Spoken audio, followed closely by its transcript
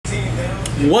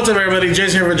What's up, everybody?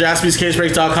 Jason here for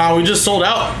JaspysCaseBreaks.com. We just sold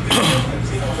out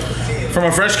from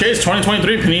a fresh case,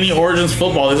 2023 Panini Origins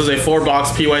Football. This is a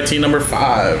 4-box PYT number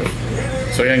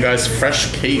 5. So again, guys,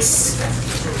 fresh case.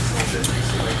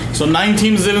 So 9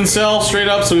 teams didn't sell straight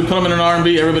up, so we put them in an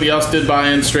R&B. Everybody else did buy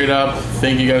in straight up.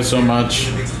 Thank you guys so much.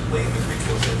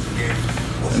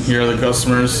 And here are the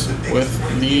customers with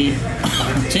the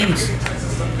teams.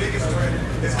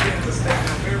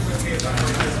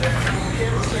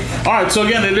 Alright, so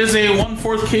again, it is a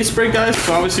 1/4 case break, guys.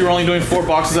 So obviously we're only doing 4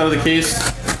 boxes out of the case.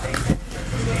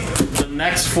 The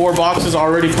next 4 boxes are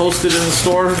already posted in the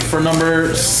store for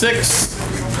number 6.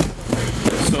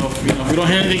 So, you know, we don't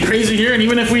hit anything crazy here, and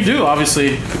even if we do,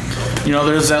 obviously, you know,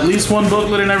 there's at least one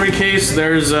booklet in every case.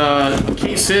 There's a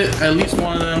case hit, at least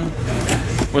one of them.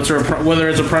 Whether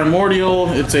it's a primordial,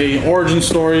 it's a origin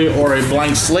story, or a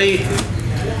blank slate.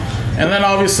 And then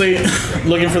obviously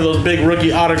looking for those big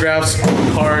rookie autographs,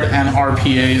 card, and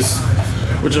RPAs,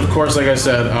 which of course, like I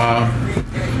said,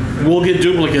 we'll get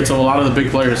duplicates of a lot of the big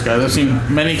players, guys. I've seen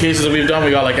many cases that we've done. We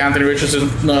got like Anthony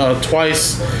Richardson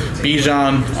twice,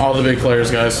 Bijan, all the big players,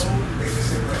 guys.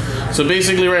 So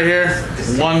basically right here,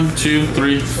 1, 2,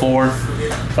 3, 4.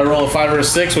 If I roll a 5 or a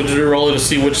 6, we'll just re-roll it to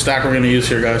see which stack we're going to use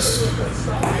here, guys.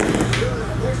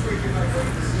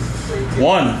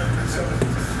 1.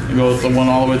 And go with the one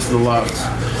all the way to the left.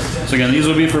 So again, these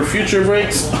will be for future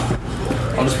breaks.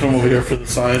 I'll just put them over here for the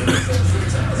side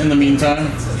in the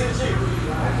meantime.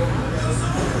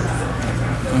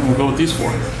 And we'll go with these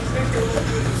 4.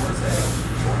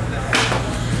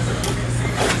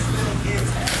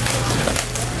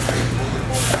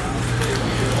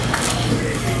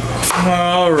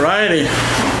 Alrighty.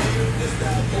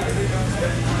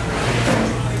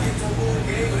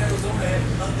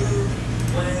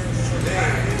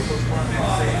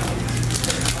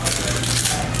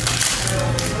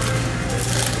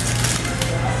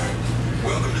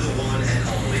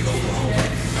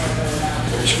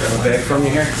 Grab a bag from you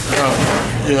here? Oh,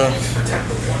 yeah.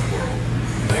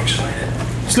 Thanks.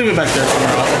 Just leave it back there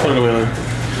somewhere. I'll put it away later.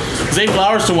 Zay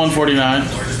Flowers to 149.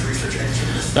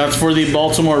 That's for the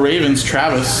Baltimore Ravens,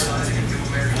 Travis.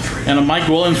 And a Mike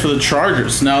Williams for the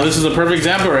Chargers. Now, this is a perfect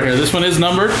example right here. This one is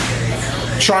numbered.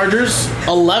 Chargers,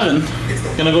 11.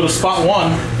 Gonna go to spot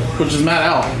 1, which is Matt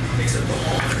Al.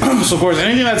 So, of course,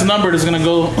 anything that's numbered is gonna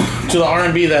go to the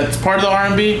R&B that's part of the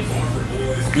R&B.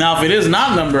 Now, if it is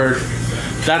not numbered,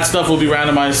 that stuff will be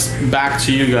randomized back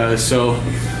to you guys. So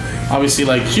obviously,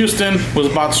 like Houston was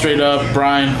bought straight up.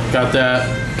 Brian got that,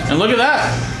 and look at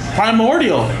that,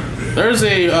 primordial. There's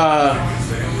a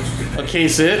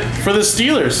case hit for the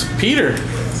Steelers. Peter,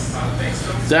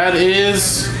 that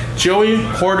is Joey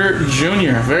Porter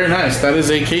Jr. Very nice. That is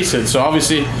a case hit. So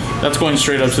obviously, that's going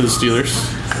straight up to the Steelers.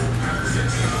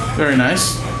 Very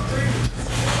nice.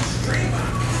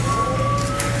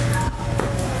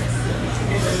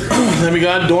 Then we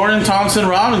got Dorian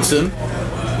Thompson-Robinson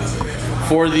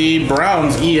for the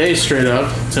Browns, EA straight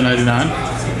up to 99.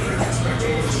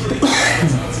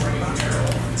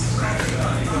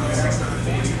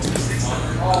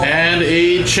 And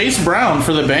a Chase Brown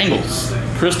for the Bengals.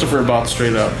 Christopher bought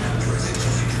straight up.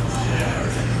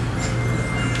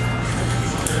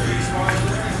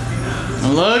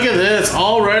 And look at this,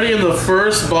 already in the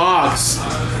first box,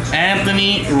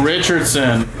 Anthony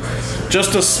Richardson.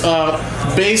 Just a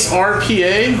base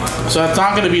RPA, so that's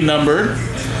not going to be numbered.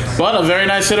 But a very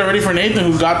nice hit already for Nathan,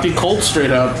 who got the Colts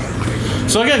straight up.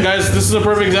 So again, guys, this is a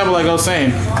perfect example, like I was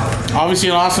saying. Obviously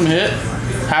an awesome hit.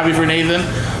 Happy for Nathan.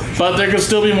 But there could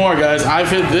still be more, guys. I've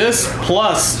hit this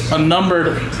plus a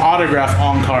numbered autograph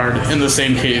on card in the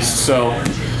same case. So,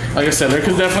 like I said, there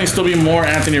could definitely still be more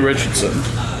Anthony Richardson.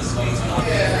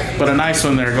 But a nice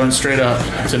one there, going straight up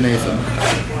to Nathan.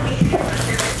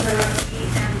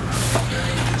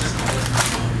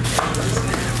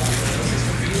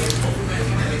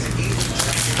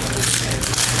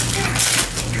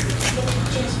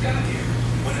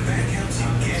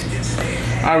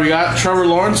 All right, we got Trevor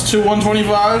Lawrence to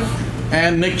 125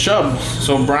 and Nick Chubb.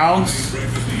 So Browns,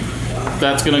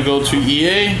 that's gonna go to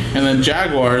EA, and then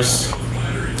Jaguars,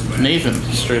 Nathan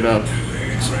straight up,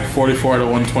 44 to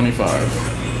 125.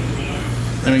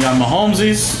 Then we got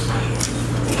Mahomesies.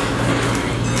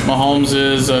 Mahomes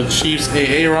is a Chiefs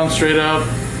AA run straight up,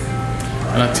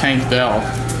 and a Tank Dell,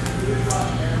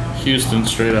 Houston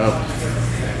straight up.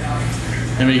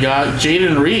 And we got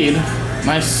Jaden Reed.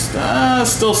 Nice,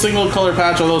 still single color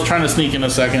patch, although I was trying to sneak in a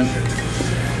second.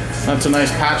 That's a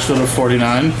nice patch to the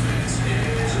 49.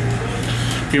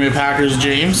 Green Bay Packers,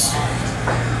 James.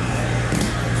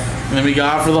 And then we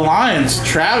got for the Lions,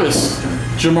 Travis,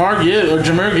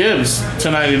 Jahmyr Gibbs to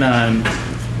 99.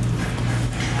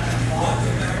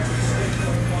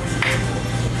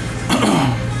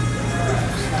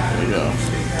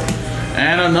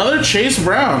 another Chase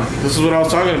Brown. This is what I was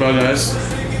talking about, guys.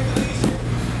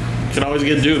 Can always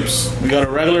get dupes. We got a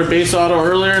regular base auto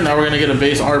earlier. Now we're gonna get a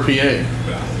base RPA.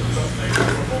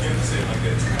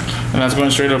 And that's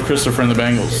going straight up Christopher and the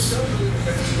Bengals.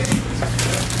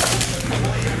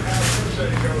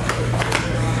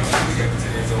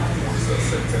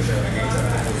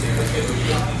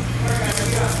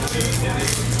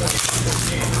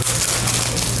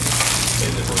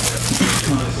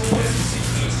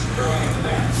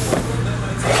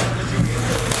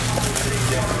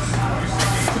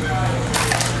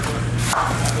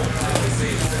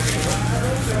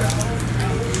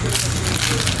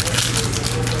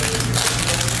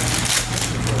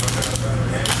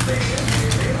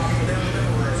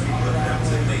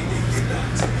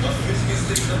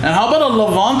 And how about a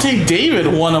Levante David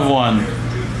 1/1?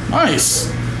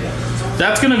 Nice.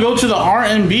 That's gonna go to the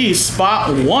R&B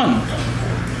spot 1,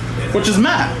 which is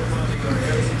Matt.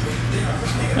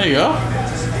 There you go.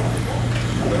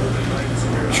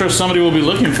 I'm sure somebody will be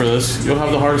looking for this. You'll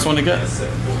have the hardest one to get.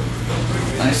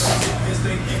 Nice.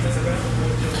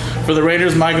 For the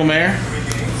Raiders, Michael Mayer.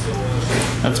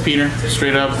 That's Peter,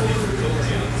 straight up.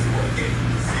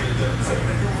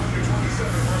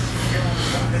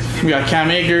 We got Cam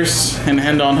Akers and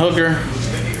Hendon Hooker.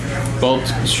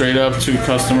 Both straight up, 2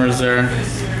 customers there.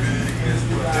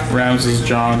 Rams is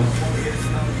John.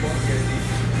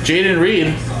 Jaden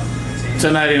Reed,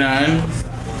 /99.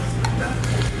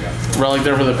 Relic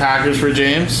there for the Packers for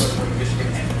James.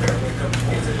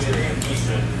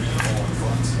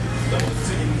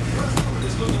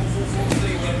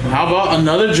 How about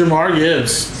another Jamar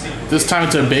Gibbs? This time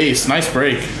it's a base. Nice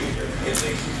break.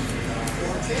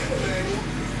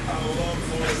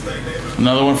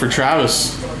 Another one for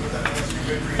Travis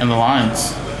and the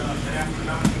Lions.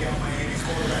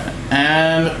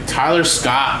 And Tyler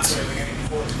Scott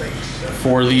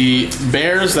for the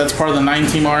Bears. That's part of the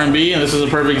 9-team R&B, and this is a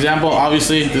perfect example.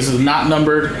 Obviously, this is not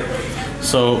numbered,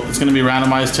 so it's going to be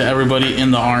randomized to everybody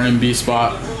in the R&B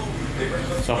spot.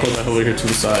 So I'll put that over here to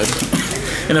the side.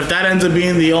 And if that ends up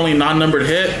being the only non-numbered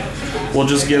hit, we'll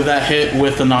just give that hit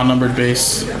with the non-numbered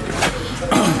base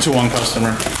to one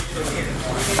customer.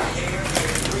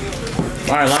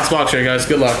 All right, last box here, guys.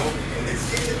 Good luck.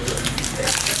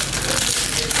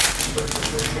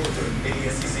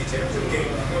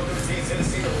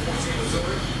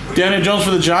 Daniel Jones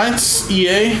for the Giants,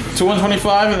 EA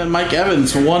 /125, and then Mike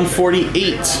Evans,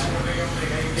 148.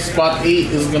 Spot 8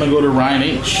 is going to go to Ryan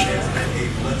H.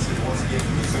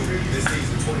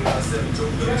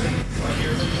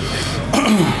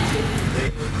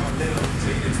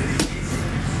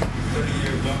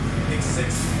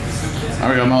 All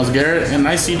right, we got Myles Garrett and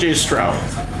nice CJ Stroud.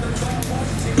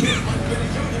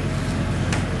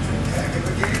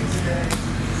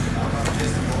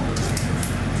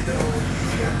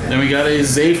 Then we got a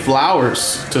Zay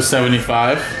Flowers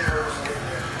 /75.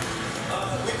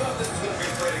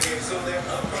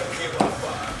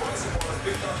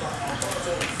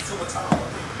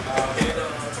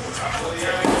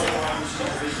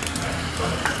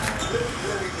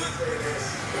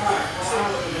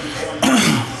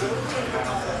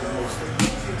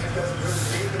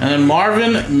 And then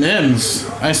Marvin Mims,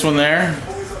 nice one there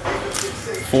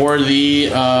for the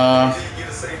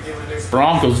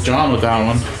Broncos. John with that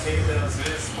one.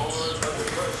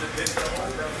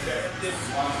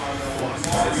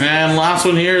 And last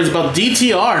one here is about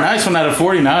DTR. Nice one out of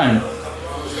 49.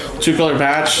 2-color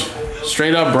patch.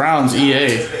 Straight up Browns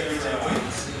EA.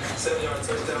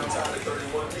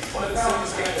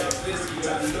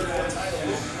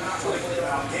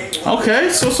 Okay,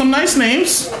 so some nice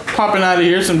names popping out of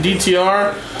here. Some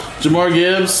DTR, Jamar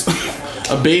Gibbs,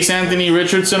 a base Anthony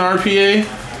Richardson RPA.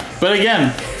 But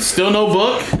again, still no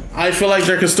book. I feel like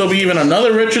there could still be even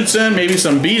another Richardson, maybe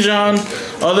some Bijan,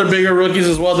 other bigger rookies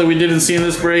as well that we didn't see in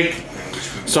this break.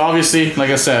 So obviously,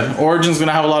 like I said, Origin's going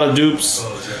to have a lot of dupes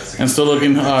and still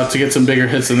looking to get some bigger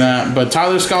hits than that. But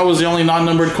Tyler Scott was the only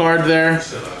non-numbered card there.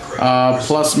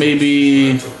 Plus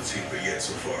maybe...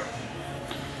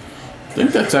 I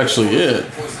think that's actually it. I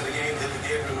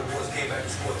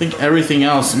think everything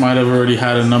else might have already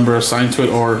had a number assigned to it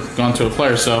or gone to a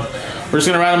player. So we're just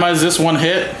going to randomize this one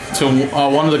hit to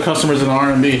one of the customers in the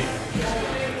R&B.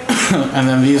 And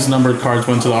then these numbered cards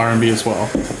went to the R&B as well.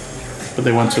 But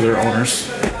they went to their owners.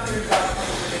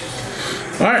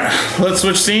 Alright, let's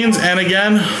switch scenes. And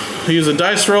again, use a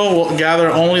dice roll. We'll gather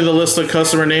only the list of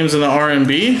customer names in the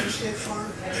R&B.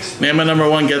 Name of number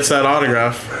 1 gets that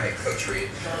autograph.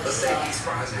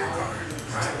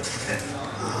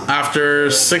 After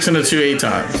 6 and a 2 8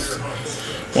 times.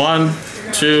 1,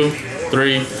 2,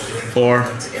 3, 4,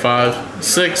 5,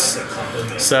 6.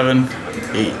 7,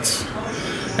 8.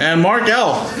 And Mark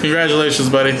L, congratulations,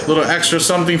 buddy. A little extra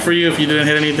something for you if you didn't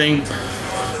hit anything.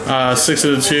 6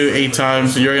 of the 2, 8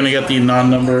 times. You're gonna get the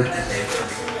non-numbered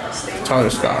Tyler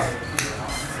Scott.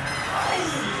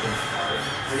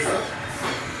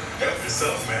 Help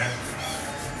yourself, man.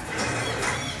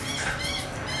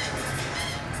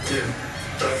 Dude,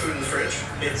 dog food in the fridge.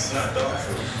 It's not dog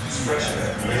food. It's fresh,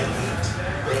 man.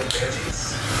 Real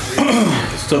veggies.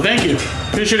 So thank you.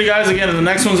 Appreciate it, guys. Again, the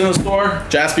next one's in the store.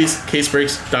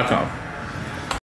 JaspysCaseBreaks.com.